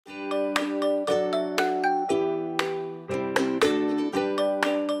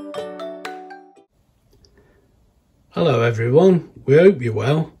Hello everyone, we hope you're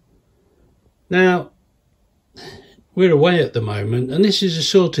well. Now, we're away at the moment and this is the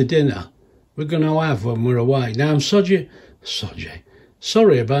sort of dinner we're going to have when we're away. Now I'm sorry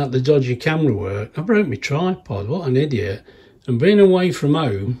about the dodgy camera work. I broke my tripod, what an idiot. And being away from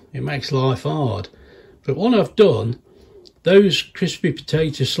home, it makes life hard. But what I've done, those crispy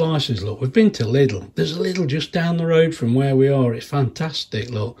potato slices, look, we've been to Lidl. There's a Lidl just down the road from where we are. It's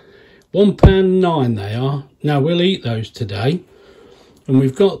fantastic, look. £1.09 they are. Now we'll eat those today. And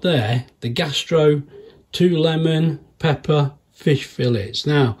we've got there the Gastro 2 lemon pepper fish fillets.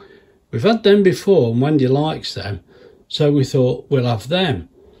 Now, we've had them before and Wendy likes them. So we thought we'll have them.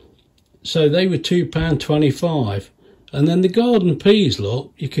 So they were £2.25. And then the garden peas,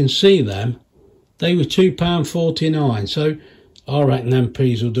 look, you can see them. They were £2.49. So I reckon them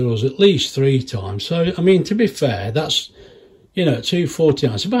peas will do us at least 3 times. So, I mean, to be fair, that's, you know,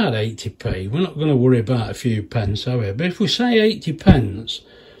 £2.49, it's about 80p. We're not going to worry about a few pence, are we? But if we say 80 pence,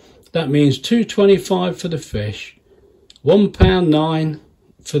 that means £2.25 for the fish, £1.09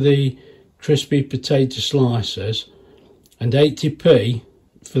 for the crispy potato slices, and 80p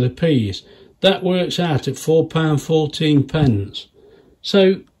for the peas. That works out at £4.14.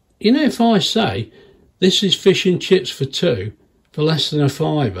 So, you know, if I say this is fish and chips for 2 for less than a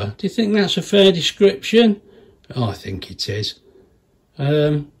 £5, do you think that's a fair description? I think it is.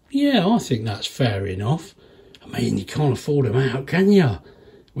 Yeah, I think that's fair enough. I mean, you can't afford them out, can you?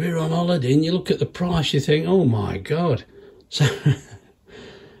 We're on holiday and you look at the price, you think, oh my God. So,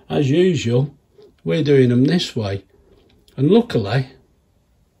 as usual, we're doing them this way. And luckily,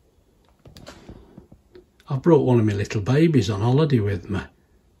 I brought one of my little babies on holiday with me.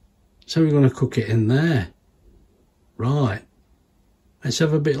 So we're going to cook it in there. Right. Let's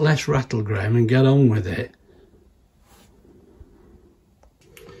have a bit less rattle, Graham, and get on with it.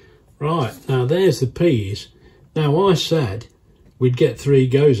 Right, now there's the peas. Now I said we'd get 3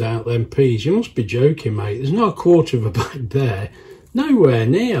 goes out them peas. You must be joking, mate. There's not a quarter of a bag there. Nowhere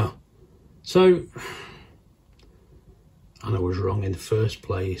near. So, and I was wrong in the first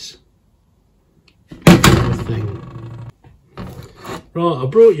place. Right, I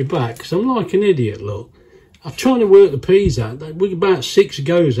brought you back because I'm like an idiot, look. I'm trying to work the peas out. We get about 6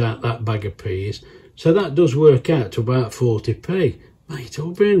 goes out that bag of peas. So that does work out to about 40p. Mate,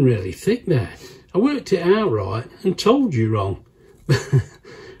 I've been really thick there. I worked it out right and told you wrong. I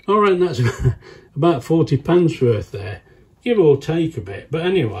reckon that's about 40 pence worth there. Give or take a bit. But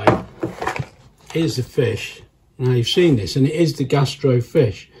anyway, here's the fish. Now you've seen this and it is the Gastro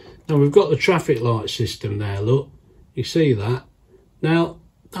fish. Now we've got the traffic light system there, look. You see that? Now,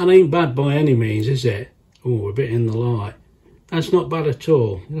 that ain't bad by any means, is it? Oh, a bit in the light. That's not bad at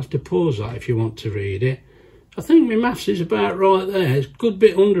all. You have to pause that if you want to read it. I think my maths is about right there. It's a good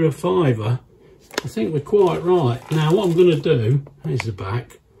bit under a £5. I think we're quite right. Now, what I'm going to do, here's the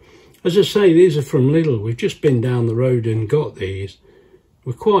back. As I say, these are from Lidl. We've just been down the road and got these.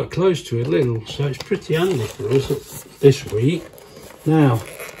 We're quite close to a Lidl, so it's pretty handy for us this week. Now,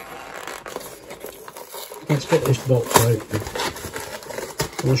 let's get this box open.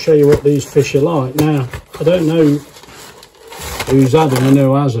 I'll show you what these fish are like. Now, I don't know who's had them and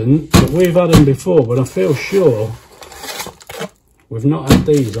who hasn't, but we've had them before, but I feel sure we've not had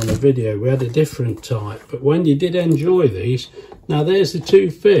these on a video. We had a different type, but Wendy did enjoy these. Now there's the 2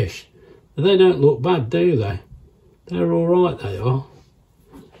 fish. They don't look bad, do they? They're all right, they are.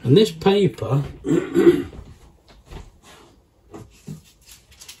 And this paper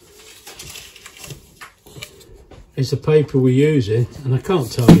is the paper we're using, and I can't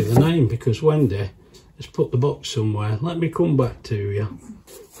tell you the name because Wendy has put the box somewhere. Let me come back to you.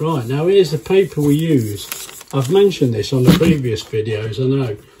 Right, now here's the paper we use. I've mentioned this on the previous videos, I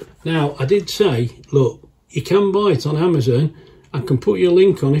know. Now, I did say, look, you can buy it on Amazon. I can put your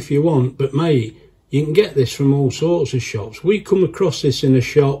link on if you want, but mate, you can get this from all sorts of shops. We come across this in a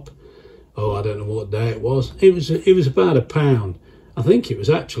shop, oh, I don't know what day it was. It was about £1. I think it was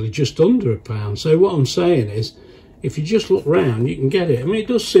actually just under £1. So what I'm saying is, if you just look round, you can get it. I mean, it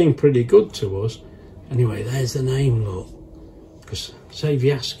does seem pretty good to us. Anyway, there's the name, look. Because save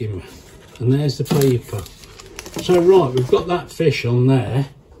you asking me. And there's the paper. So, right, we've got that fish on there.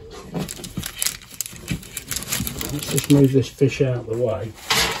 Let's just move this fish out of the way.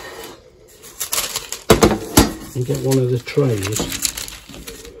 And get one of the trays.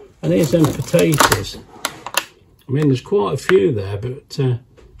 And here's them potatoes. I mean, there's quite a few there, but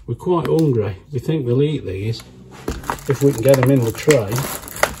we're quite hungry. We think we'll eat these if we can get them in the tray.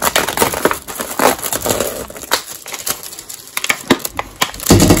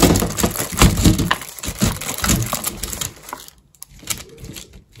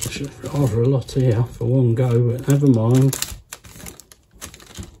 It's rather a lot here for one go, but never mind.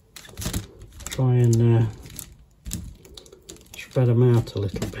 Try and spread them out a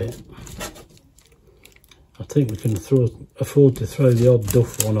little bit. I think we can afford to throw the odd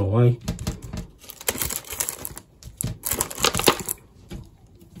duff one away.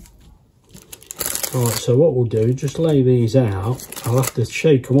 Right, so what we'll do, just lay these out. I'll have to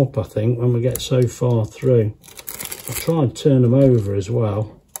shake them up, I think, when we get so far through. I'll try and turn them over as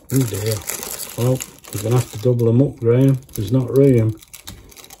well. Oh dear. Well, we're going to have to double them up, Graham. There's not room.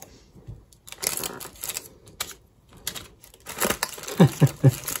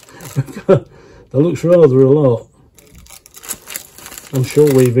 That looks rather a lot. I'm sure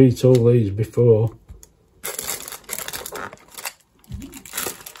we've eaten all these before.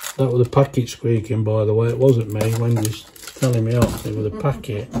 That was a packet squeaking, by the way. It wasn't me. Wendy's telling me off. It was a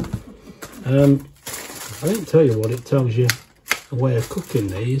packet. I didn't tell you what it tells you the way of cooking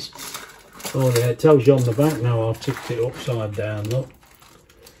these. Oh yeah, it tells you on the back now. I've tipped it upside down, look.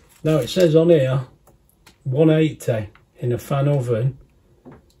 Now it says on here 180 in a fan oven,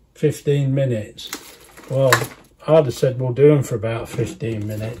 15 minutes. Well, I'd have said we'll do them for about 15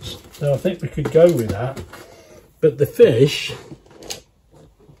 minutes. So I think we could go with that. But the fish,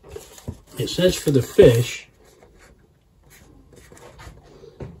 it says for the fish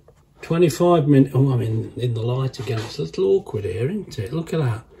 25 minutes. Oh, I'm in the light again. It's a little awkward here, isn't it? Look at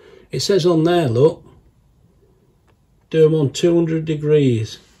that. It says on there, look, do them on 200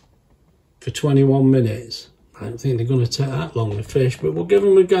 degrees for 21 minutes. I don't think they're going to take that long, the fish, but we'll give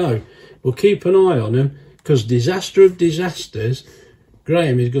them a go. We'll keep an eye on them, because disaster of disasters,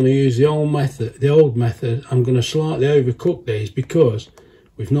 Graham is going to use the old method. I'm going to slightly overcook these because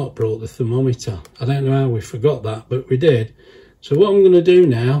we've not brought the thermometer. I don't know how we forgot that, but we did. So what I'm going to do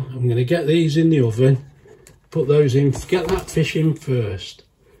now, I'm going to get these in the oven, put those in, get that fish in first,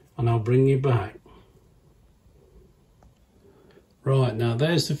 and I'll bring you back. Right, now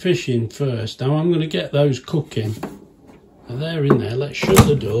there's the fish in first. Now I'm going to get those cooking. Now they're in there. Let's shut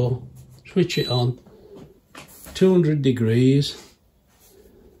the door, switch it on. 200 degrees.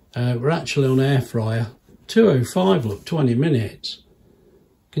 We're actually on air fryer. 205, look, 20 minutes.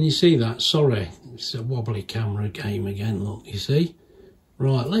 Can you see that? Sorry, it's a wobbly camera game again, look, you see?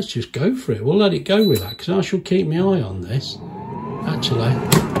 Right, let's just go for it. We'll let it go with that, because I shall keep my eye on this. Actually,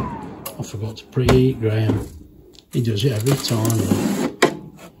 I forgot to preheat Graham. He does it every time, look.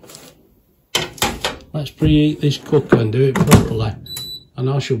 Let's preheat this cooker and do it properly, and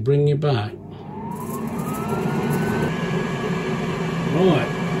I shall bring you back. Right,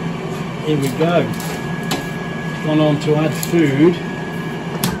 here we go. Gone on to add food.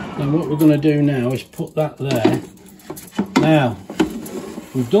 And what we're going to do now is put that there. Now,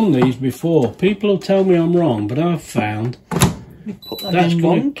 we've done these before. People will tell me I'm wrong, but I've found you put that that's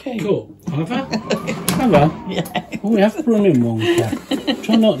going to cook. Have I? Have I? Yeah. Oh, we have put them in one cat.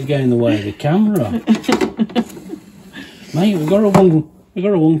 Try not to get in the way of the camera. Mate, we've got a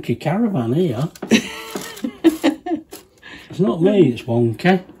wonky caravan here. It's not me, it's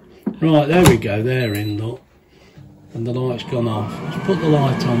wonky. Right, there we go, they're in, look. And the light's gone off. Let's put the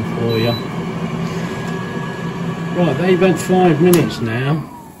light on for you. Right, they've had 5 minutes now.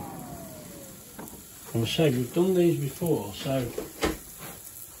 I say we've done these before, so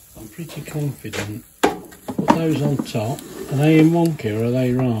I'm pretty confident. Put those on top. Are they in wonky or are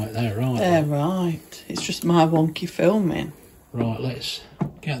they right? They're right. They're right. It's just my wonky filming. Right, let's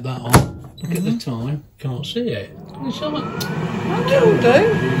get that on. Look at the time. Can't see it. Can you see it? I do.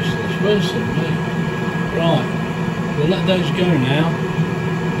 Useless. Where's it, mate? Right. We'll let those go now.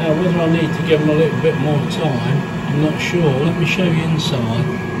 Now whether I need to give them a little bit more time, I'm not sure. Let me show you inside.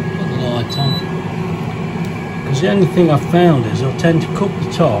 Put the light on. Because the only thing I've found is I'll tend to cook the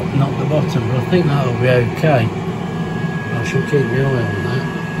top, not the bottom, but I think that'll be okay. I shall keep my eye on that.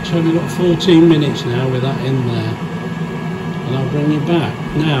 So we've got 14 minutes now with that in there. And I'll bring you back.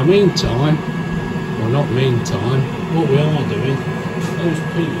 Now meantime, well not meantime, what we are doing, those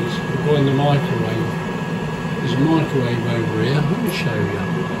peas will go in the microwave. There's a microwave over here, let me show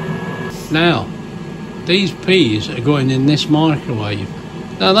you. Now, these peas are going in this microwave.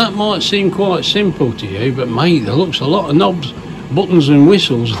 Now that might seem quite simple to you, but mate, there looks a lot of knobs, buttons and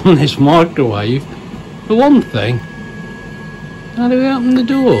whistles on this microwave. For one thing, how do we open the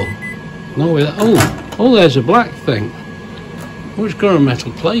door? No, oh, there's a black thing. Oh, it's got a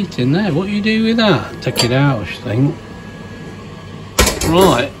metal plate in there. What do you do with that? Take it out, I think.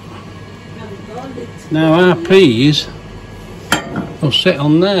 Right. Now our peas will sit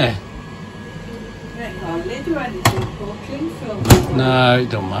on there. No, it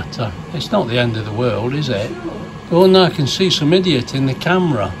don't matter. It's not the end of the world, is it? Oh no, I can see some idiot in the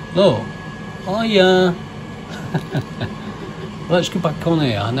camera. Look. Oh yeah. Let's go back on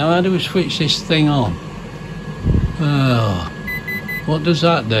here. Now how do we switch this thing on? Oh, what does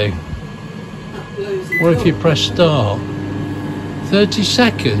that do? What if you press start? 30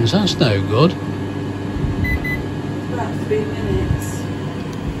 seconds? That's no good. About 3 minutes.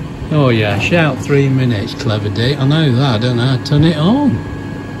 Oh yeah, shout 3 minutes, clever Dick. I know that, I don't know how to turn it on.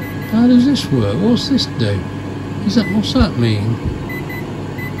 How does this work? What's this do? What's that mean?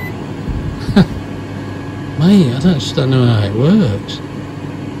 Mate, I just don't know how it works.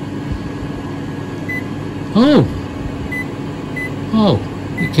 Oh! Oh,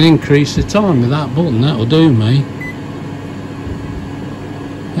 you can increase the time with that button, that'll do me.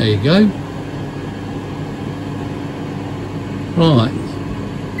 There you go. Right,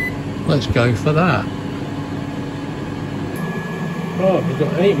 let's go for that. Right, we've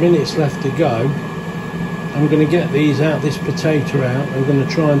got 8 minutes left to go. I'm going to get these out, this potato out. I'm going to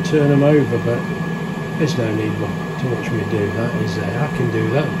try and turn them over, but there's no need to watch me do that, is there? I can do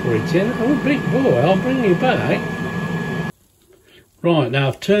that and put it in. Oh, big boy, I'll bring you back. Right, now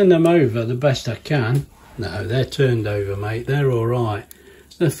I've turned them over the best I can. No, they're turned over, mate. They're all right.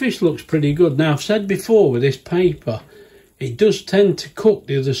 The fish looks pretty good. Now, I've said before with this paper, it does tend to cook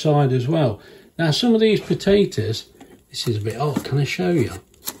the other side as well. Now, some of these potatoes, this is a bit hot. Can I show you?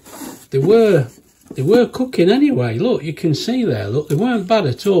 They were cooking anyway. Look, you can see there. Look, they weren't bad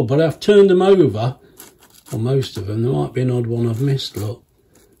at all, but I've turned them over. Well, most of them. There might be an odd one I've missed, look.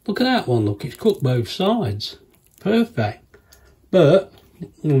 Look at that one, look. It's cooked both sides. Perfect. But,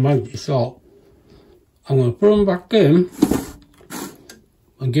 I'm going to make this hot. I'm going to put them back in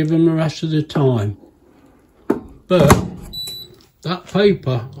and give them the rest of the time. But, that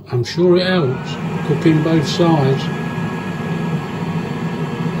paper, I'm sure it helps. Cooking both sides.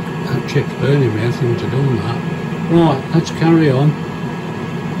 That chick's burning me, I think to do that. Right, let's carry on.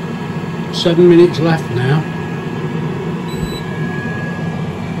 7 minutes left now.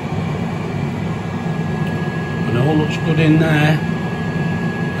 And all looks good in there.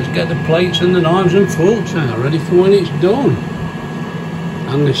 Let's get the plates and the knives and forks out, ready for when it's done.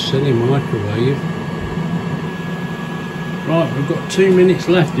 And this silly microwave. Right, we've got 2 minutes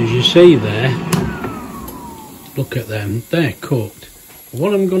left, as you see there. Look at them, they're cooked.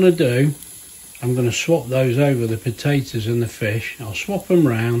 What I'm going to do, I'm going to swap those over, the potatoes and the fish. I'll swap them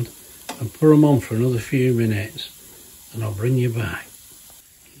round and put them on for another few minutes, and I'll bring you back.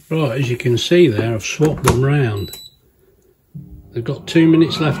 Right, as you can see there, I've swapped them round. They've got 2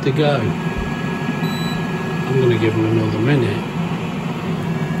 minutes left to go. I'm going to give them another minute,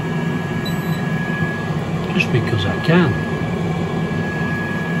 just because I can.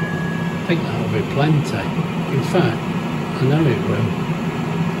 I think that'll be plenty. In fact, I know it will.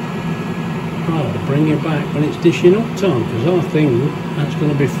 Right, I'll bring you back when it's dishing up time, because I think that's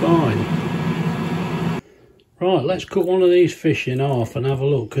going to be fine. Right, let's cut one of these fish in half and have a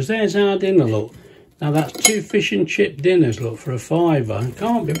look, because there's our dinner, look. Now that's 2 fish and chip dinners, look, for a £5. It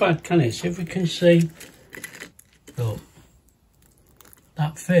can't be bad, can it? See if we can see. Look,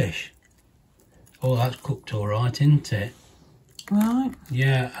 that fish. Oh, that's cooked all right, isn't it? Right.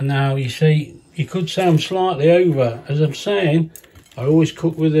 Yeah, and now you see, you could say I'm slightly over. As I'm saying, I always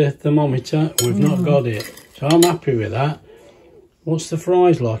cook with a thermometer. We've not got it, so I'm happy with that. What's the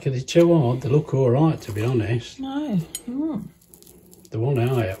fries like? Are they too hard? They look all right, to be honest. No. The one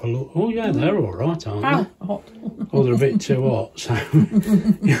I ate, well, look, oh yeah, they're all right, aren't they? Hot. Oh, they're a bit too hot, so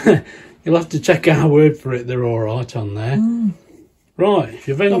yeah, you'll have to take our word for it. They're all right on there. Right, if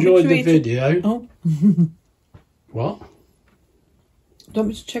you've enjoyed the video... Oh. What? Don't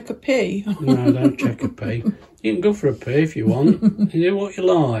me to check a pee? No, don't check a pee. You can go for a pee if you want. You do what you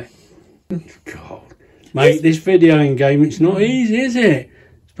like. God. Mate, this videoing game, it's not easy, is it?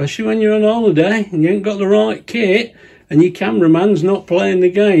 Especially when you're on holiday and you ain't got the right kit and your cameraman's not playing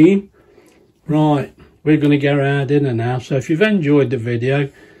the game. Right, we're going to get our dinner now. So if you've enjoyed the video,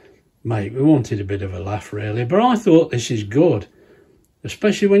 mate, we wanted a bit of a laugh, really. But I thought this is good.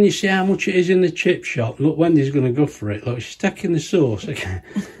 Especially when you see how much it is in the chip shop. Look, Wendy's going to go for it. Look, she's taking the sauce. Okay.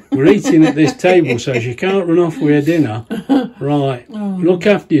 We're eating at this table, so she can't run off with her dinner. Right. Look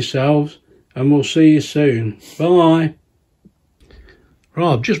after yourselves, and we'll see you soon. Bye.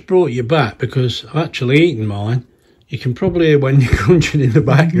 Right, I've just brought you back because I've actually eaten mine. You can probably hear Wendy crunching in the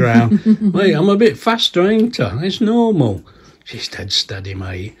background. Mate, I'm a bit faster, ain't I? It's normal. She's dead steady,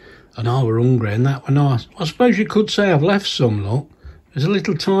 mate. And I were hungry, and that were nice. I suppose you could say I've left some, look. There's a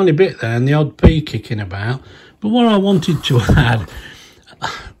little tiny bit there and the odd pea kicking about. But what I wanted to add,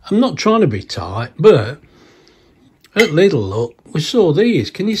 I'm not trying to be tight, but at Lidl, look, we saw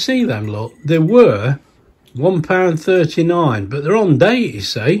these. Can you see them, look? They were £1.39, but they're on date, you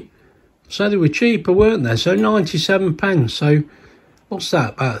see. So they were cheaper, weren't they? So 97 pence. So what's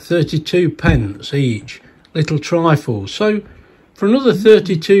that? About 32 pence each. Little trifles. So for another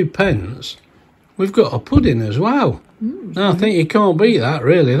 32 pence, we've got a pudding as well. Now I think you can't beat that,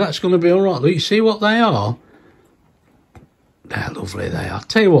 really. That's going to be all right. Look, you see what they are? They're lovely, they are.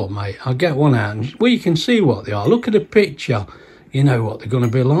 Tell you what, mate, I'll get one out and well, you can see what they are. Look at the picture. You know what they're going to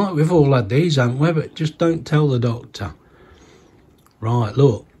be like. We've all had these, haven't we? But just don't tell the doctor. Right,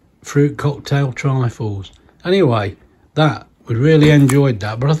 look. Fruit cocktail trifles. Anyway, we really enjoyed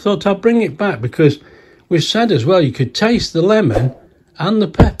that. But I thought I'd bring it back because we've said as well you could taste the lemon and the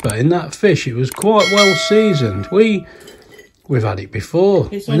pepper in that fish. It was quite well seasoned. We've had it before.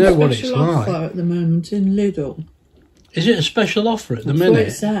 It's we on know what it's special offer like. at the moment in Lidl. Is it a special offer at the That's minute? what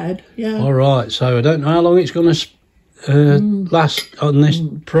it said, yeah. All right, so I don't know how long it's going to last on this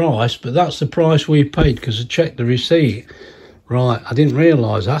price, but that's the price we paid because I checked the receipt. Right, I didn't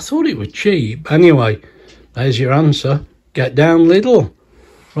realise. I thought it was cheap. Anyway, there's your answer. Get down Lidl.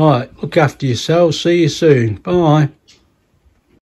 Right, look after yourselves. See you soon. Bye.